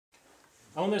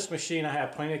On this machine I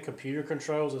have plenty of computer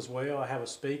controls as well. I have a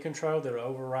speed control that will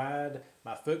override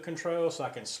my foot control so I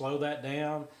can slow that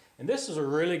down. And this is a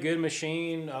really good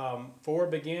machine for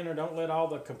a beginner. Don't let all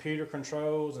the computer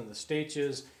controls and the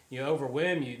stitches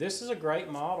overwhelm you. This is a great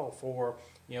model for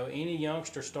any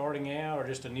youngster starting out or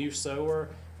just a new sewer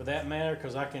for that matter,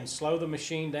 because I can slow the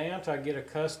machine down till I get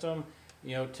accustomed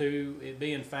to it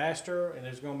being faster, and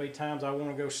there's going to be times I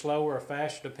want to go slower or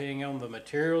faster depending on the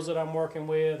materials that I'm working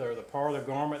with or the part of the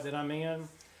garment that I'm in.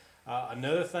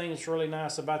 Another thing that's really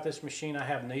nice about this machine, I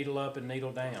have needle up and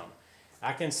needle down.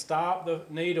 I can stop the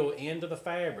needle into the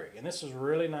fabric, and this is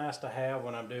really nice to have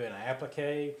when I'm doing an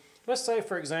applique. Let's say,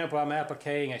 for example, I'm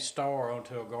appliquing a star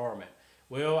onto a garment.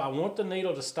 Well, I want the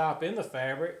needle to stop in the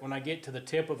fabric when I get to the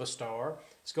tip of a star.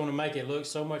 It's going to make it look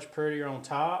so much prettier on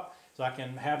top. So I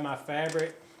can have my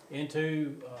fabric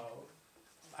into,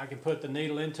 I can put the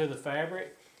needle into the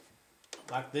fabric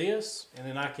like this, and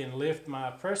then I can lift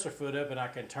my presser foot up and I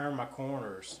can turn my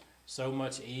corners so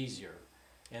much easier.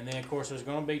 And then of course there's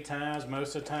going to be times,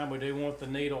 most of the time we do want the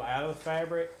needle out of the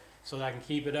fabric so that I can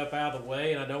keep it up out of the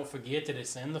way and I don't forget that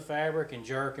it's in the fabric and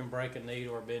jerk and break a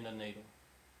needle or bend a needle.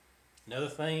 Another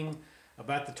thing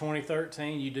about the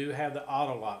 2013, you do have the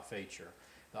auto lock feature.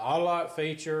 The auto lock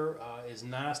feature is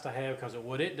nice to have because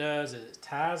what it does is it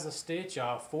ties the stitch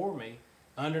off for me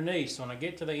underneath. So when I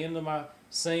get to the end of my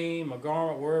seam, my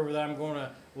garment, wherever that I'm going to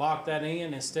lock that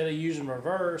in, instead of using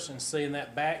reverse and seeing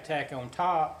that back tack on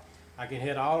top, I can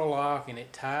hit auto lock and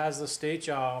it ties the stitch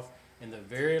off in the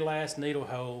very last needle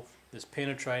hole that's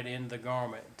penetrated into the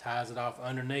garment and ties it off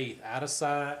underneath, out of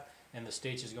sight, and the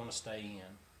stitch is going to stay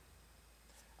in.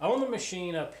 On the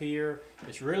machine up here,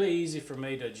 it's really easy for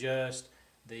me to adjust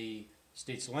the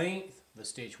stitch length, the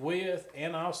stitch width,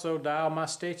 and also dial my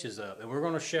stitches up. And we're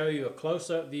going to show you a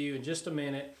close-up view in just a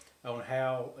minute on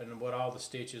how and what all the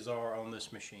stitches are on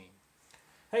this machine.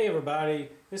 Hey everybody,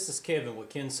 this is Kevin with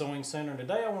Ken Sewing Center, and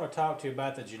today I want to talk to you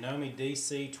about the Janome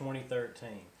DC2013.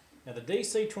 Now the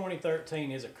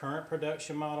DC2013 is a current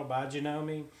production model by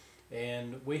Janome,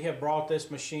 and we have brought this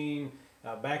machine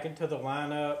back into the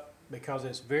lineup because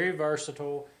it's very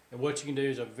versatile, and what you can do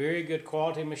is a very good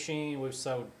quality machine. We've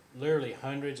sold literally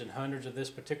hundreds and hundreds of this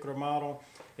particular model,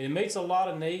 and it meets a lot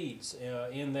of needs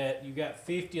in that you got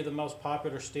 50 of the most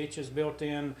popular stitches built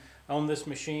in on this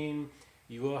machine.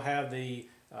 You will have the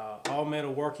all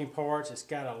metal working parts. It's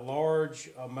got a large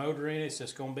motor in it, so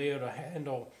it's going to be able to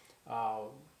handle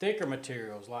thicker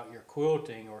materials like your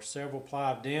quilting or several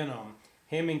ply denim,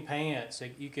 hemming pants.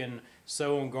 You can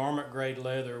sew on garment grade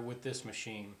leather with this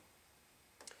machine.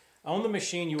 On the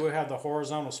machine you will have the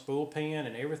horizontal spool pin,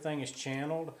 and everything is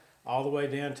channeled all the way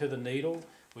down to the needle.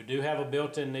 We do have a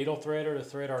built-in needle threader to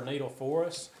thread our needle for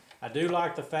us. I do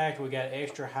like the fact we got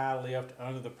extra high lift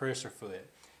under the presser foot.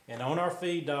 And on our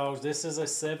feed dogs, this is a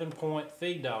 7-point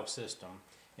feed dog system.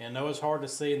 And I know it's hard to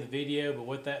see in the video, but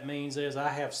what that means is I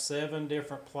have 7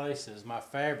 different places my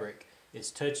fabric is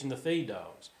touching the feed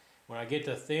dogs. When I get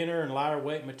to thinner and lighter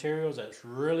weight materials, that's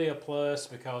really a plus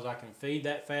because I can feed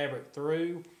that fabric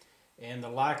through, and the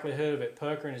likelihood of it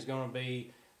puckering is going to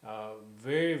be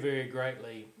very, very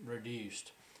greatly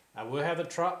reduced. I will have the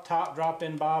top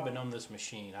drop-in bobbin on this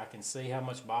machine. I can see how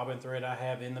much bobbin thread I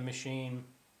have in the machine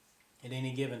at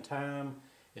any given time.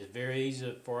 It's very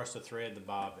easy for us to thread the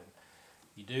bobbin.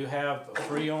 You do have a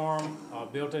free arm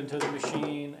built into the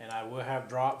machine, and I will have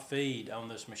drop feed on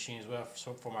this machine as well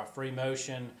for my free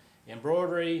motion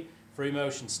embroidery, free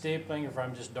motion stippling if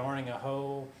I'm just darning a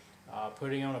hole,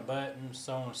 putting on a button,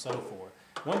 so on and so forth.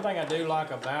 One thing I do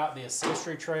like about the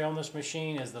accessory tray on this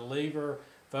machine is the lever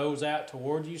folds out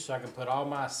toward you so I can put all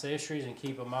my accessories and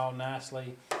keep them all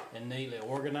nicely and neatly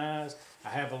organized. I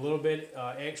have a little bit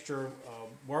extra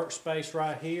workspace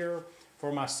right here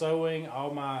for my sewing.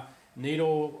 All my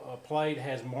needle plate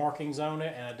has markings on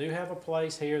it, and I do have a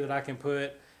place here that I can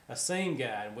put a seam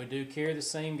guide. We do carry the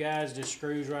seam guides, just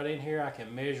screws right in here. I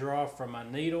can measure off from my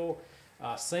needle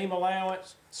seam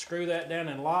allowance, screw that down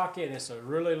and lock it, and it's a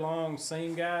really long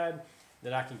seam guide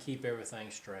that I can keep everything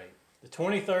straight. The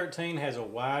 2013 has a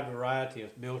wide variety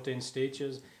of built-in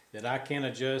stitches that I can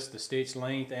adjust the stitch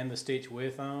length and the stitch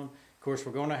width on. Of course,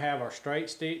 we're going to have our straight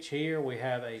stitch here. We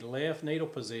have a left needle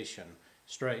position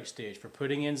straight stitch for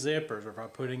putting in zippers or for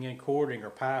putting in cording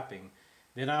or piping.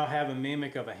 Then I'll have a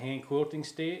mimic of a hand quilting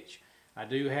stitch. I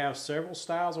do have several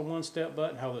styles of one-step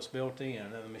buttonhole that's built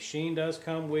in. Now the machine does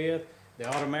come with the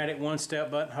automatic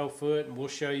one-step buttonhole foot, and we'll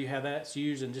show you how that's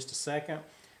used in just a second.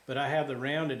 But I have the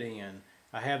rounded end,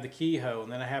 I have the keyhole,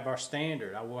 and then I have our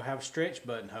standard. I will have a stretch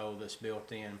buttonhole that's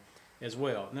built in as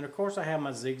well. And then of course I have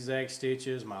my zigzag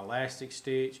stitches, my elastic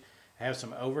stitch. I have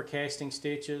some overcasting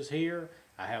stitches here.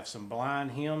 I have some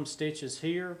blind hem stitches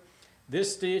here.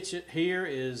 This stitch here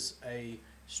is a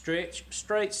stretch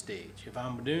straight stitch. If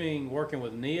I'm working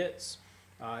with knits,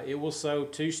 it will sew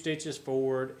 2 stitches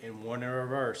forward and 1 in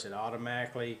reverse. It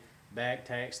automatically back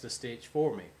tacks the stitch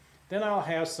for me. Then I'll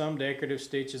have some decorative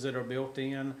stitches that are built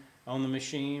in on the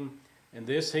machine. And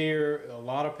this here, a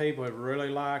lot of people have really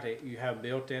liked it. You have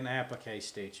built-in applique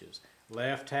stitches,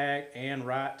 left tack and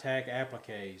right tack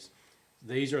appliques.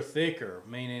 These are thicker,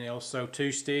 meaning it'll sew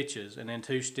 2 stitches and then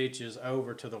 2 stitches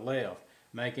over to the left,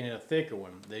 making it a thicker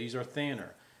one. These are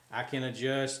thinner. I can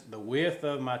adjust the width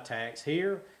of my tacks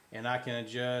here, and I can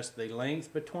adjust the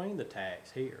length between the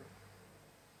tacks here.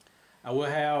 I will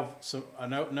have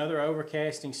another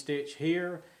overcasting stitch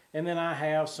here, and then I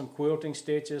have some quilting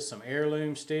stitches, some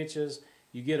heirloom stitches.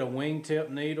 You get a wingtip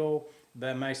needle,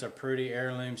 that makes a pretty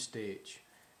heirloom stitch.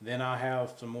 Then I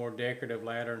have some more decorative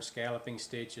ladder and scalloping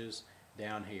stitches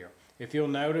down here. If you'll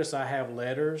notice, I have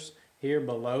letters here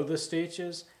below the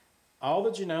stitches. All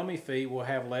the Janome feet will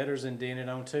have letters indented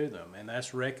onto them, and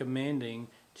that's recommending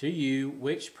to you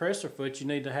which presser foot you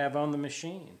need to have on the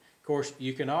machine. Of course,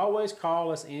 you can always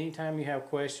call us anytime you have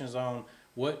questions on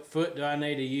what foot do I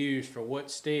need to use for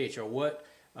what stitch, or what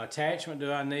attachment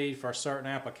do I need for a certain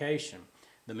application.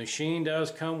 The machine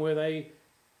does come with a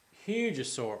huge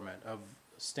assortment of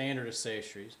standard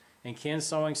accessories, and Ken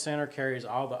Sewing Center carries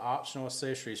all the optional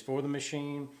accessories for the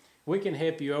machine. We can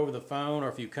help you over the phone, or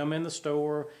if you come in the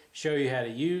store, show you how to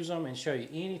use them and show you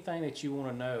anything that you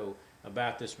want to know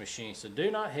about this machine. So do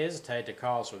not hesitate to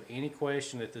call us with any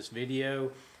question that this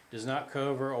video does not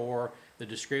cover, or the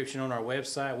description on our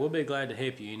website. We'll be glad to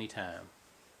help you anytime.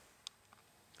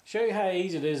 Show you how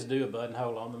easy it is to do a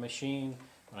buttonhole on the machine.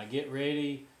 When I get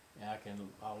ready,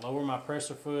 I'll lower my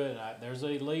presser foot, and there's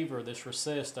a lever that's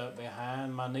recessed up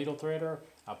behind my needle threader.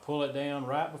 I pull it down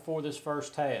right before this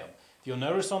first tab. If you'll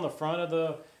notice on the front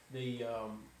of the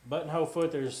buttonhole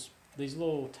foot, there's these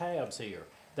little tabs here.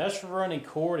 That's for running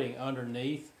cording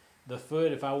underneath the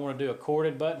foot. If I want to do a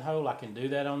corded buttonhole, I can do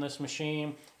that on this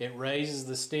machine. It raises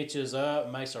the stitches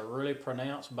up, makes a really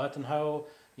pronounced buttonhole,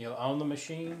 on the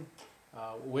machine,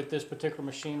 with this particular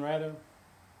machine rather.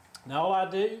 Now all I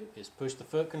do is push the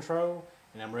foot control,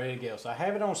 and I'm ready to go. So I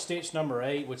have it on stitch number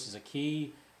 8, which is a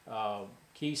key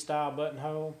style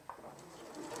buttonhole.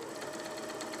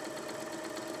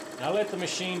 And I let the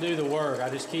machine do the work. I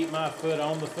just keep my foot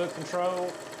on the foot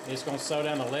control. It's going to sew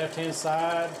down the left hand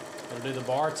side. It'll do the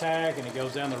bar tack, and it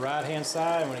goes down the right hand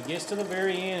side. When it gets to the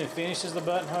very end and finishes the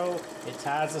buttonhole, it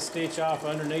ties the stitch off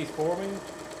underneath for me,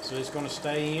 so it's going to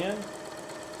stay in.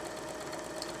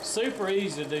 Super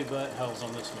easy to do buttonholes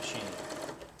on this machine.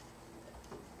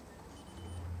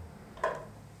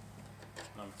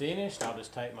 When I'm finished, I'll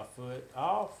just take my foot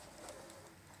off,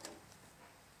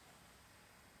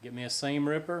 get me a seam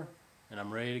ripper, and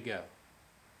I'm ready to go.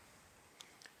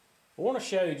 I want to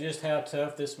show you just how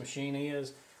tough this machine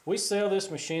is. We sell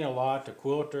this machine a lot to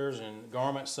quilters and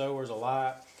garment sewers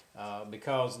alike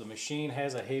because the machine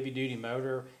has a heavy duty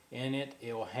motor in it.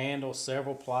 It will handle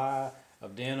several ply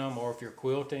of denim, or if you're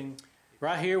quilting.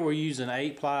 Right here we're using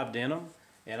 8 ply of denim,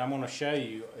 and I'm going to show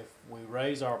you if we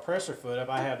raise our presser foot up,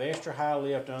 I have extra high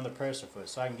lift on the presser foot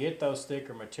so I can get those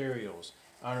thicker materials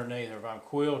underneath, or if I'm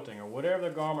quilting or whatever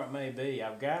the garment may be,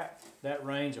 I've got that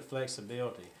range of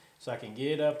flexibility. So I can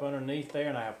get up underneath there,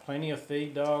 and I have plenty of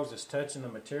feed dogs that's touching the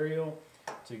material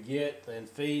to get and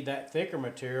feed that thicker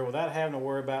material without having to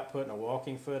worry about putting a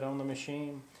walking foot on the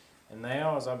machine. And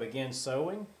now as I begin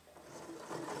sewing,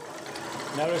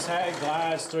 notice how it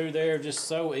glides through there just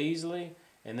so easily.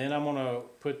 And then I'm going to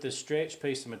put this stretch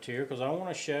piece of material because I want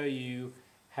to show you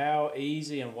how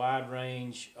easy and wide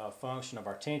range function of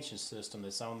our tension system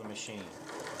that's on the machine.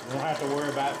 You don't have to worry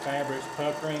about fabrics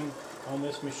puckering on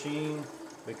this machine,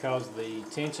 because the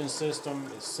tension system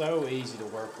is so easy to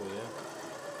work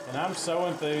with. And I'm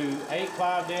sewing through 8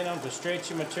 ply denim to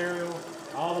stretchy material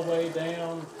all the way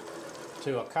down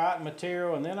to a cotton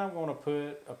material, and then I'm going to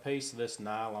put a piece of this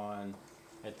nylon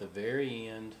at the very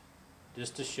end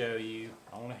just to show you.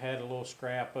 I only had a little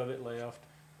scrap of it left,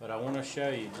 but I want to show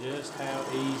you just how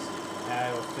easy and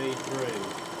how it will feed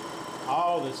through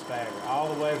all this fabric,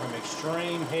 all the way from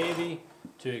extreme heavy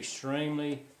to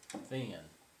extremely thin.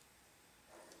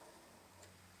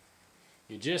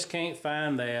 You just can't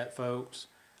find that, folks,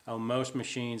 on most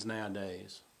machines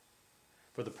nowadays.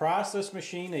 For the price this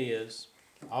machine is,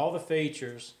 all the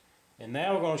features, and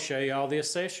now we're going to show you all the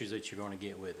accessories that you're going to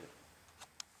get with it.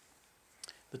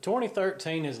 The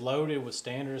 2013 is loaded with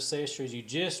standard accessories. You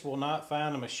just will not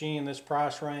find a machine in this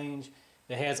price range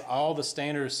that has all the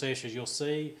standard accessories you'll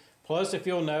see. Plus, if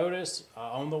you'll notice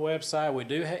on the website, we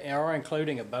are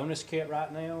including a bonus kit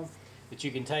right now. that you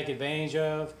can take advantage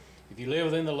of. If you live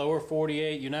within the lower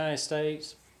 48 United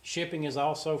States, shipping is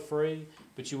also free,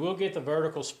 but you will get the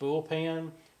vertical spool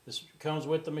pen. This comes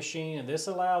with the machine, and this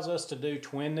allows us to do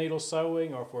twin needle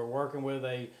sewing, or if we're working with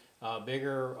a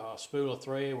bigger spool of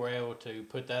thread, we're able to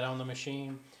put that on the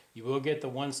machine. You will get the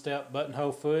one-step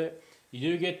buttonhole foot. You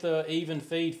do get the even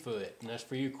feed foot, and that's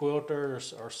for you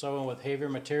quilters or sewing with heavier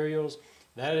materials.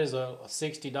 That is a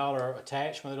 $60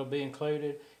 attachment that'll be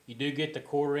included. You do get the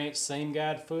 1/4 inch seam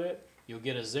guide foot. You'll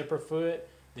get a zipper foot,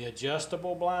 the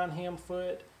adjustable blind hem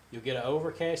foot. You'll get an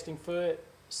overcasting foot,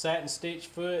 satin stitch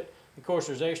foot. Of course,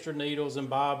 there's extra needles and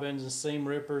bobbins and seam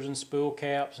rippers and spool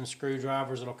caps and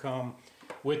screwdrivers that'll come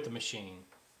with the machine.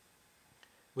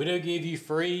 We do give you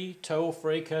free,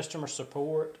 toll-free customer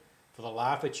support for the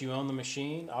life that you own the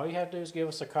machine. All you have to do is give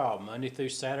us a call Monday through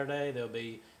Saturday. There'll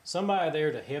be somebody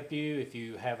there to help you if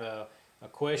you have a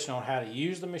question on how to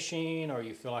use the machine, or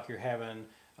you feel like you're having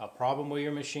a problem with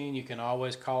your machine. You can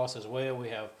always call us as well. We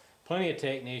have plenty of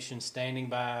technicians standing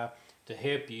by to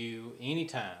help you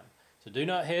anytime. So do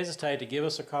not hesitate to give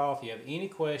us a call if you have any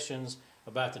questions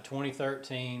about the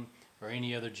 2013 or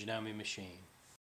any other Janome machine.